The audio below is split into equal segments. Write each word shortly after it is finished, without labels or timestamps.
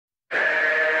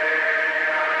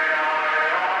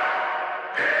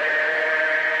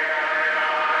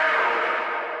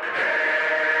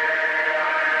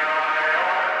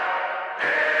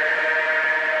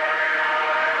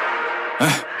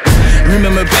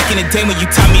Remember back in the day when you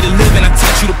taught me to live and I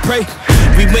taught you to pray.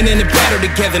 We went in the battle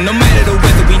together, no matter the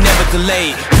weather, we never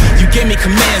delayed. You gave me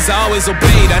commands, I always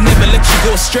obeyed. I never let you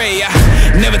go astray. I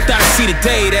never thought I'd see the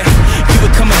day that you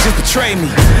would come and just betray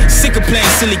me. Sick of playing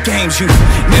silly games, you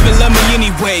never loved me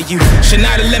anyway. You should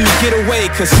not have let me get away,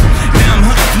 cause now I'm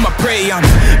hunting for my prey. I'm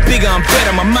bigger, I'm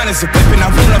better, my mind is a weapon. I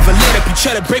won't ever let up. You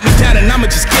try to break me down and I'ma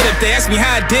just get up. They ask me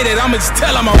how I did it, I'ma just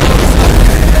tell them I'm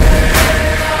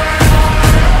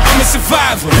a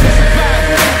survivor.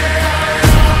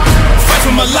 Fight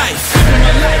for my life.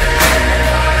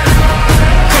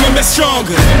 Coming back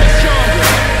stronger.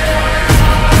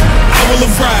 I will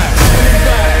arise.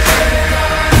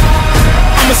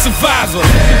 I'm a survivor.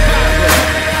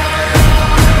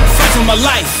 Fight for my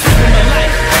life.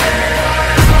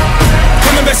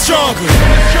 Coming back stronger.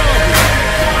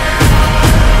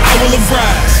 I will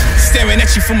arise. Staring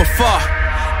at you from afar,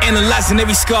 analyzing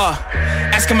every scar,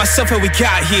 asking myself how we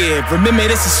got here. Remember,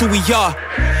 this is who we are.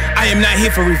 I am not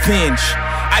here for revenge.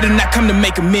 I did not come to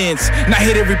make amends, not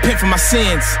here to repent for my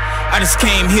sins. I just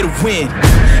came here to win.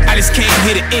 I just came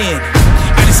here to end.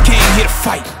 I just came here to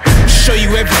fight. Show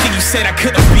you everything you said I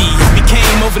couldn't be. I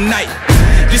became overnight.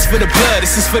 This for the blood,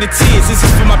 this is for the tears, this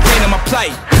is for my pain and my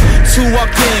plight. Two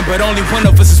walked in, but only one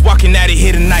of us is walking out of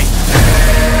here tonight.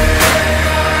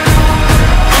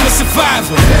 I'm a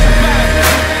survivor.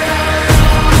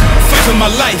 Fight for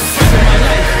my life.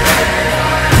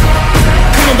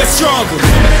 Coming back stronger.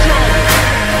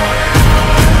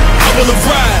 I will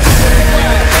arise.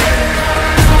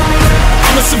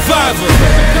 I'm a survivor.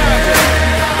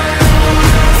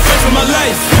 Fight for my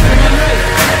life.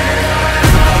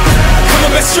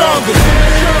 Coming back stronger.